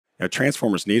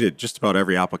transformers needed just about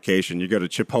every application. You go to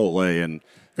Chipotle and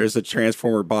there's a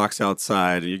transformer box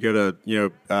outside. You go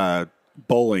to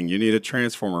bowling, you need a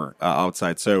transformer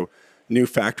outside. So new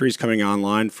factories coming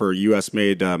online for U.S.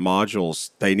 made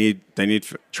modules, they need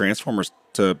transformers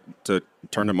to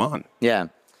turn them on. Yeah.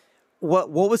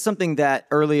 What was something that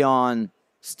early on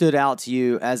stood out to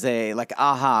you as a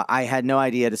aha? I had no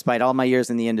idea, despite all my years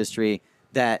in the industry,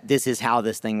 that this is how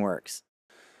this thing works.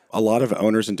 A lot of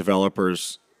owners and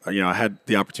developers, I had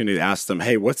the opportunity to ask them,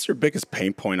 hey, what's your biggest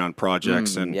pain point on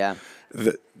projects?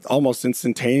 Almost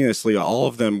instantaneously, all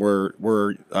of them were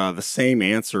the same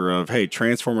answer of, hey,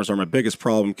 transformers are my biggest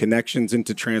problem. Connections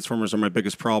into transformers are my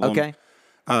biggest problem. Okay.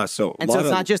 So it's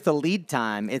not just the lead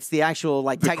time; it's the actual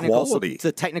technical quality. It's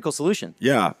a technical solution.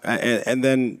 Yeah, and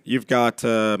then you've got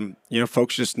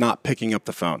folks just not picking up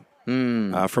the phone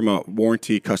from a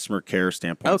warranty customer care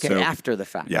standpoint. Okay, so, after the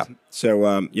fact. Yeah. So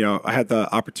I had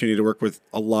the opportunity to work with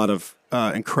a lot of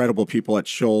incredible people at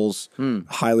Shoals,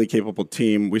 highly capable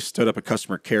team. We stood up a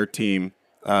customer care team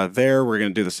there. We're going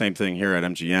to do the same thing here at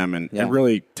MGM and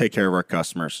really take care of our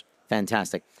customers.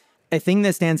 Fantastic. A thing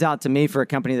that stands out to me for a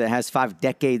company that has 5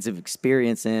 decades of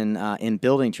experience in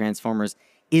building transformers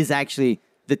is actually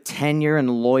the tenure and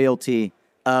loyalty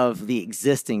of the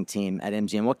existing team at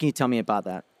MGM. What can you tell me about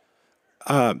that?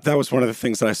 That was one of the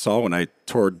things that I saw when I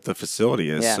toured the facility.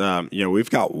 We've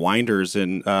got winders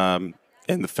in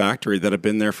the factory that have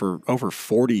been there for over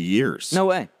 40 years. No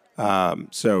way.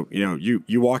 So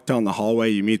you walk down the hallway,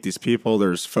 you meet these people.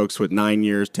 There's folks with 9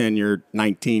 years, 10 years,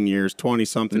 19 years,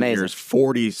 20-something years,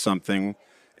 40-something.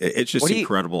 It's just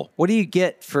incredible. What do you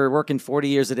get for working 40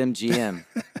 years at MGM?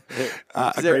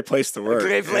 A great place to work. A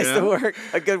great place to work.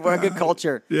 A good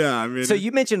culture. Yeah, I mean. So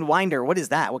you mentioned winder. What is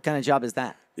that? What kind of job is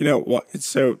that?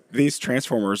 So these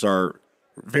transformers are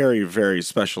very, very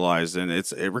specialized, and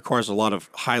it requires a lot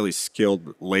of highly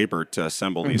skilled labor to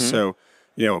assemble these. So,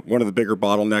 one of the bigger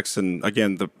bottlenecks, and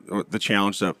again, the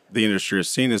challenge that the industry has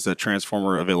seen is that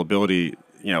transformer availability,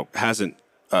 hasn't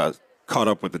caught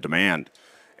up with the demand,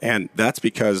 and that's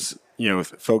because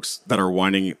folks that are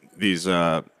winding these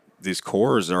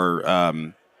cores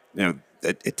are,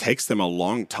 it takes them a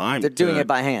long time. They're doing it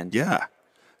by hand. Yeah.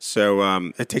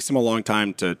 So it takes them a long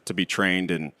time to be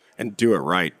trained and do it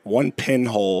right. One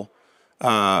pinhole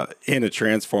in a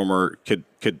transformer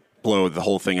could blow the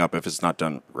whole thing up if it's not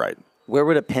done right. Where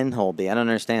would a pinhole be? I don't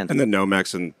understand. And the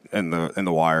Nomex and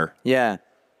the wire. Yeah,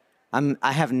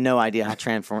 I have no idea how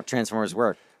transformers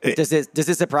work. Does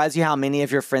it surprise you how many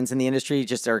of your friends in the industry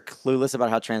just are clueless about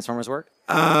how transformers work?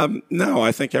 No,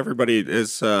 I think everybody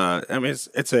is.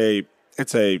 It's a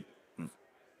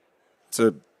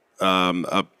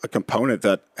component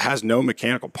that has no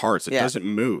mechanical parts. It doesn't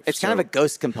move. It's kind of a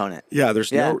ghost component. Yeah,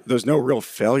 there's no real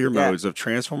failure modes of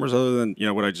transformers other than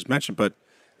what I just mentioned. But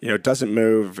it doesn't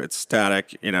move. It's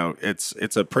static.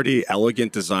 It's a pretty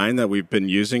elegant design that we've been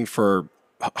using for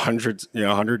 100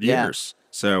 years.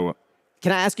 So,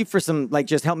 can I ask you for some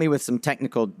just help me with some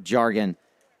technical jargon?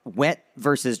 Wet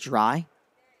versus dry.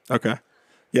 Okay.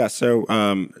 Yeah. So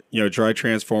dry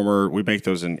transformer, we make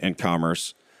those in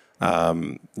Commerce.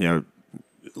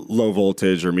 Low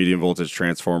voltage or medium voltage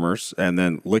transformers, and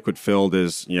then liquid filled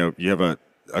is you have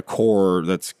a core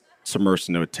that's submersed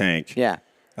into a tank. Yeah.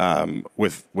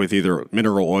 With either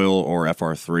mineral oil or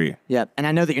FR3. Yeah, and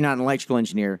I know that you're not an electrical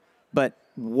engineer, but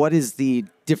what is the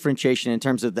differentiation in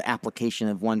terms of the application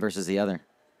of one versus the other?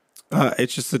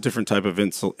 It's just a different type of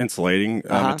insulating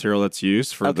material that's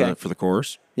used for the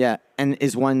cores. Yeah, and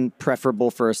is one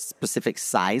preferable for a specific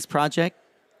size project?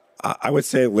 I would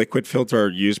say liquid fields are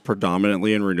used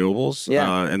predominantly in renewables,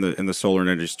 in the solar and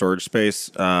energy storage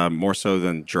space, more so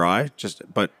than dry.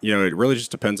 But it really just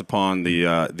depends upon the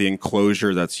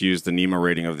enclosure that's used, the NEMA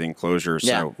rating of the enclosure.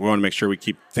 So we want to make sure we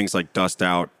keep things like dust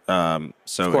out,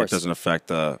 so it doesn't affect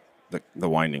the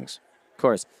windings. Of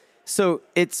course. So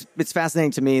it's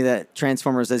fascinating to me that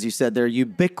transformers, as you said, they're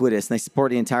ubiquitous and they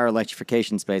support the entire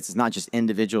electrification space. It's not just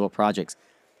individual projects.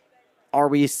 Are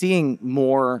we seeing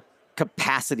more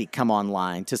capacity come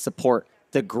online to support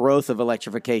the growth of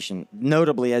electrification?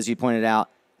 Notably, as you pointed out,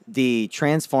 the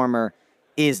transformer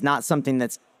is not something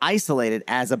that's isolated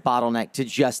as a bottleneck to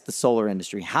just the solar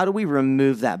industry. How do we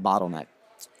remove that bottleneck?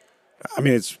 I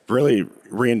mean, it's really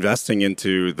reinvesting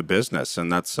into the business,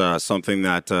 and that's something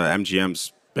that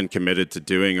MGM's been committed to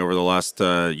doing over the last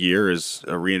year is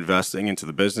reinvesting into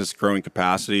the business, growing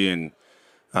capacity, and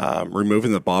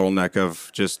removing the bottleneck of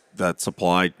just that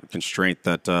supply constraint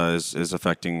that is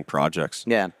affecting projects.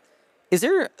 Yeah.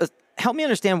 Help me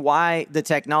understand why the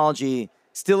technology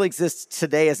still exists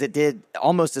today as it did,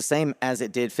 almost the same as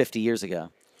it did 50 years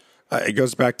ago. It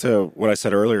goes back to what I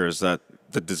said earlier, is that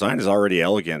the design is already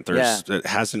elegant. It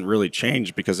hasn't really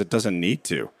changed because it doesn't need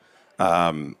to.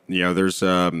 There's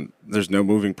no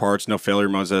moving parts, no failure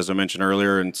modes, as I mentioned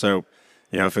earlier, and so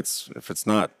if it's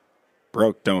not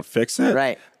broke, don't fix it.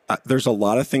 Right. There's a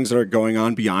lot of things that are going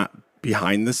on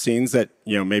behind the scenes that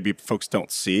maybe folks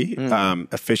don't see.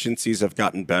 Efficiencies have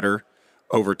gotten better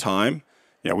over time.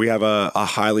 We have a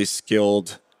highly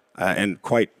skilled and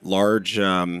quite large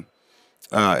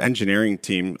engineering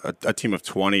team, a team of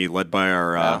 20 led by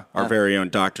our very own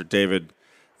Dr. David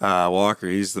Walker.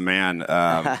 He's the man,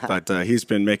 but he's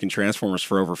been making Transformers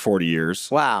for over 40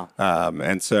 years. Wow.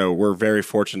 And so we're very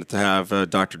fortunate to have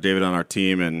Dr. David on our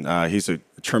team, and he's a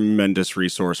tremendous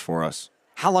resource for us.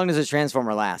 How long does a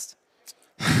Transformer last?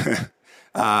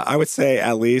 I would say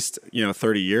at least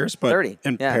 30 years, but 30,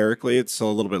 empirically it's a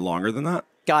little bit longer than that.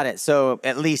 Got it. So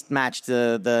at least match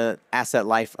the asset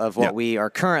life of what we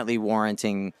are currently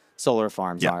warranting solar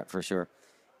farms are, for sure.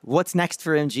 What's next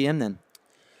for MGM then?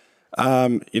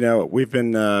 We've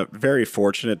been very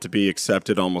fortunate to be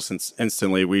accepted almost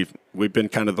instantly. We've been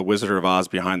kind of the Wizard of Oz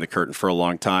behind the curtain for a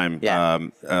long time,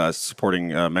 supporting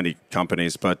many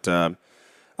companies. But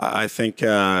I think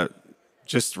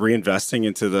just reinvesting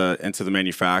into the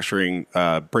manufacturing,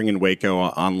 bringing Waco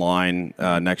online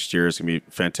next year is going to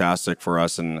be fantastic for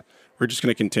us, and we're just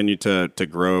going to continue to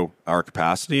grow our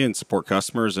capacity and support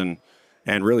customers and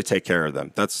really take care of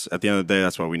them. That's at the end of the day,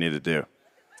 that's what we need to do.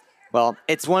 Well,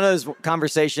 it's one of those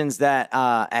conversations that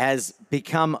has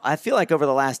become, I feel like over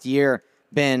the last year,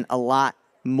 been a lot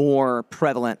more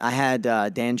prevalent. I had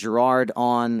Dan Gerard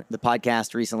on the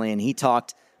podcast recently, and he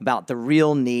talked about the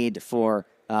real need for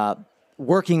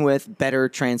working with better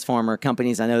transformer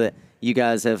companies. I know that you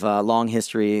guys have a long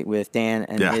history with Dan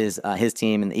and his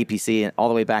team and the EPC and all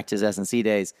the way back to his S&C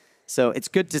days. So it's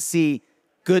good to see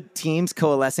good teams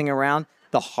coalescing around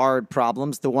the hard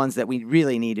problems, the ones that we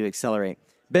really need to accelerate.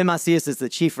 Ben Macias is the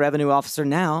Chief Revenue Officer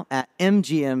now at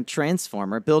MGM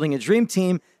Transformer, building a dream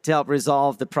team to help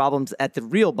resolve the problems at the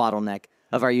real bottleneck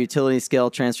of our utility-scale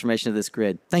transformation of this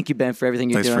grid. Thank you, Ben, for everything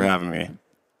you're doing. Thanks for having me.